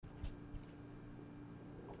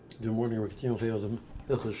Good morning. We're continuing with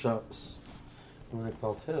Hilchos Shabbos. We're in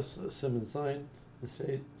Klal Siman.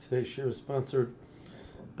 Today's share is sponsored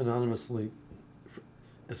anonymously.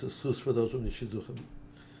 It's exclusive for those who need shidduchim.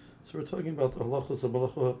 So we're talking about the halachos of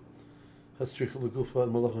Melacha has Tzricha Legufa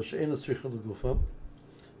and Melacha Sheaina Tzricha Legufa.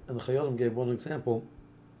 And the Chayyim gave one example,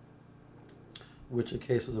 which a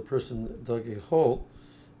case was a person dug a hole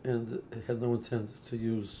and had no intent to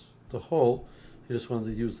use the hole. He just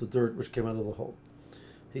wanted to use the dirt which came out of the hole.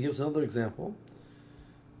 He gives another example,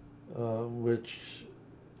 which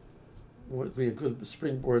would be a good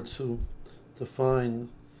springboard to define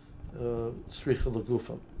Tzricha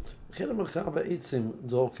Legufa.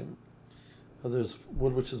 There's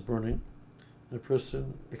wood which is burning, and a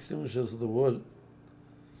person extinguishes the wood.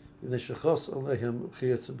 He doesn't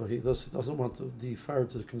want the fire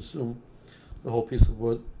to consume the whole piece of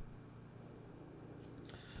wood.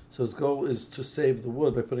 So his goal is to save the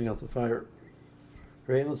wood by putting out the fire.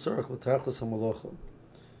 So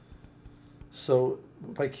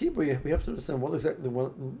by kibui, we have to understand what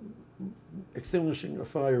extinguishing a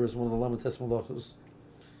fire is one of the lamates malachos.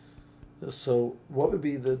 So what would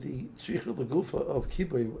be the tzricha legufa of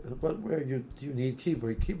kibui? Where do you need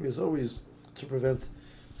kibui? Kibui is always to prevent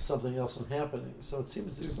something else from happening. So it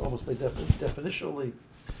seems to be almost by definitionally,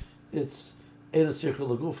 it's ein tzricha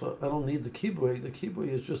legufa. I don't need the kibui. The kibui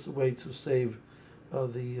is just a way to save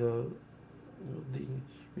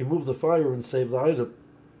remove the fire and save the item.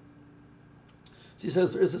 She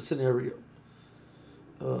says there is a scenario.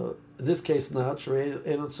 In this case, not a person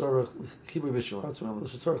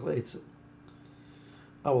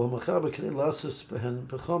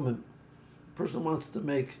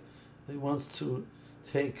wants to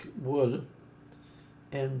take wood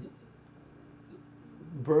and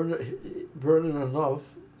burn it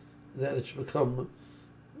enough that it should become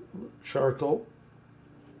charcoal.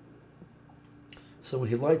 So when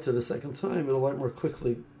he lights it a second time, it'll light more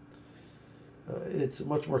quickly. It's a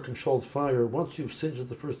much more controlled fire. Once you've singed it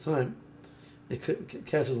the first time, it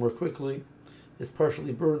catches more quickly. It's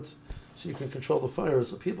partially burnt, so you can control the fire.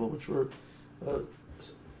 So people which were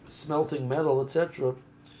smelting metal, etc.,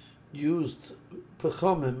 used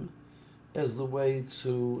pechamim as the way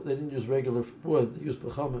to. They didn't use regular wood. They used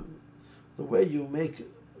pechamim. The way you make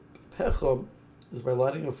pecham is by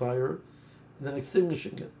lighting a fire and then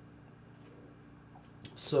extinguishing it.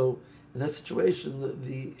 So in that situation,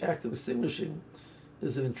 the act of extinguishing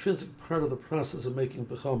is an intrinsic part of the process of making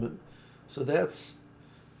pechamim. So that's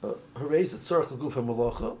harez tzarich legufa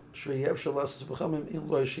melacha shreyev shalas pechamim in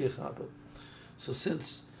lo yishichabed. So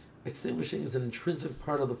since extinguishing is an intrinsic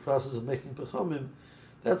part of the process of making pechamim,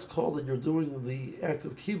 that's called that you're doing the act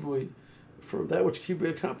of kibui for that which kibui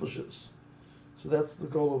accomplishes. So that's the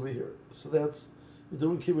goal over here. So that's you're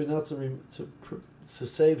doing kibui not to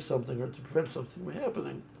save something or to prevent something from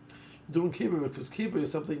happening. You're doing kibui because kibui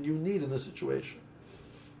is something you need in this situation.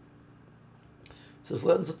 So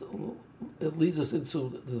it leads us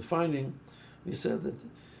into the defining. We said that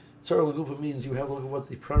tzar legufa means you have to look at what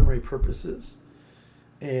the primary purpose is,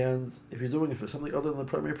 and if you're doing it for something other than the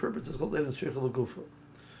primary purpose, it's called tzricha legufa.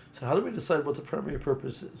 So how do we decide what the primary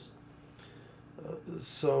purpose is?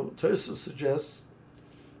 So Tosa suggests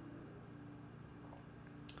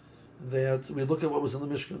that we look at what was in the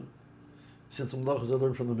Mishkan. Since the Melachas are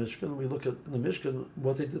learned from the Mishkan, we look at in the Mishkan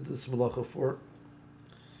what they did this Melacha for.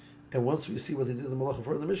 And once we see what they did the Melacha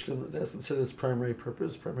for in the Mishkan, that's considered its primary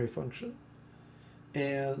purpose, primary function.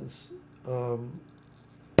 And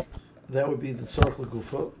that would be the Tzarich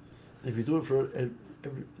Legufa. And if you do it for a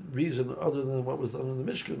reason other than what was done in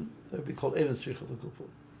the Mishkan, that would be called Ein Tzricha Legufa.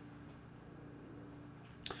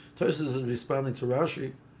 Tosis is responding to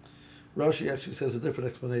Rashi. Rashi actually says a different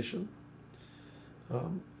explanation,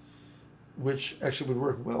 which actually would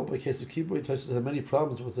work well by case of kibui. Tosis had many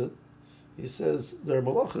problems with it. He says there are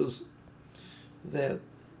malachas that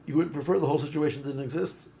you would prefer the whole situation didn't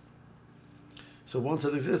exist. So once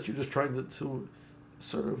it exists, you're just trying to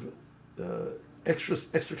sort of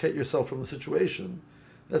extricate yourself from the situation.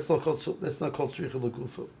 That's not called tzricha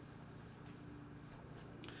legufa.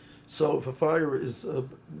 So if a fire is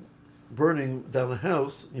burning down a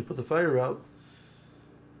house, and you put the fire out,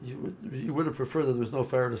 you would have preferred that there was no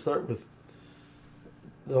fire to start with.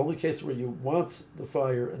 The only case where you want the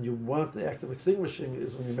fire and you want the act of extinguishing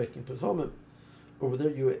is when you're making pechamim. Over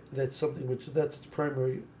there, that's something that's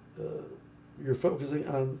primary. You're focusing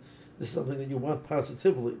on this is something that you want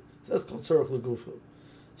positively. So that's called tzarich legufa.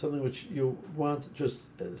 Something which you want just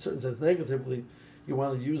in a certain sense negatively. You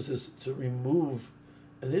want to use this to remove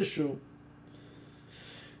an issue.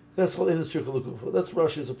 That's called ein tzricha legufa. That's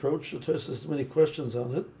Rashi's approach. Tosis has many questions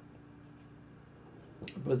on it.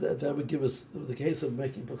 But that would give us, the case of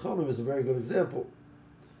making pechamim is a very good example.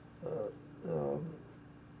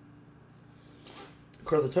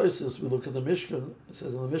 According to Tosfos, we look at the Mishkan. It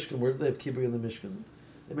says in the Mishkan, where did they have kibbutz in the Mishkan?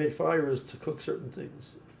 They made fires to cook certain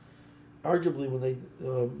things. Arguably, when they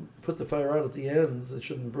put the fire out at the end, they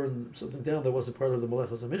shouldn't burn something down that wasn't part of the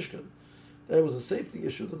Melechas of Mishkan. That was a safety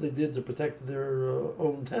issue that they did to protect their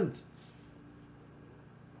own tent.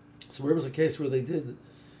 So where was a case where they did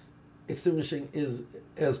extinguishing is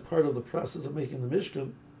as part of the process of making the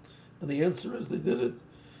Mishkan, and the answer is they did it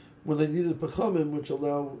when they needed pechamim, which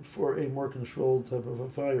allow for a more controlled type of a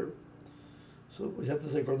fire. So we have to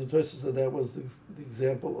say, according to Tosfos, that was the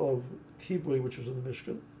example of kibui, which was in the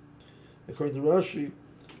Mishkan. According to Rashi,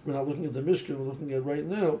 we're not looking at the Mishkan, we're looking at right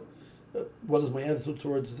now, what is my attitude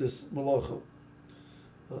towards this Melacha.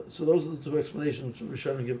 So those are the two explanations which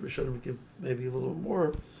Rishonim give maybe a little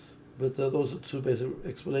more, but those are two basic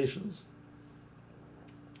explanations.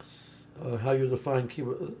 How you define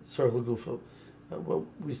Tzricha Legufa. Well,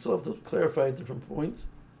 we still have to clarify a different point.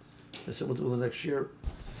 I said we'll do it the next year.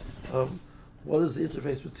 What is the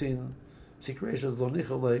interface between Tzricha Lo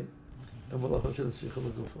Nichale and Melacha Shel Tzricha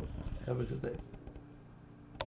Legufa? Have a good day.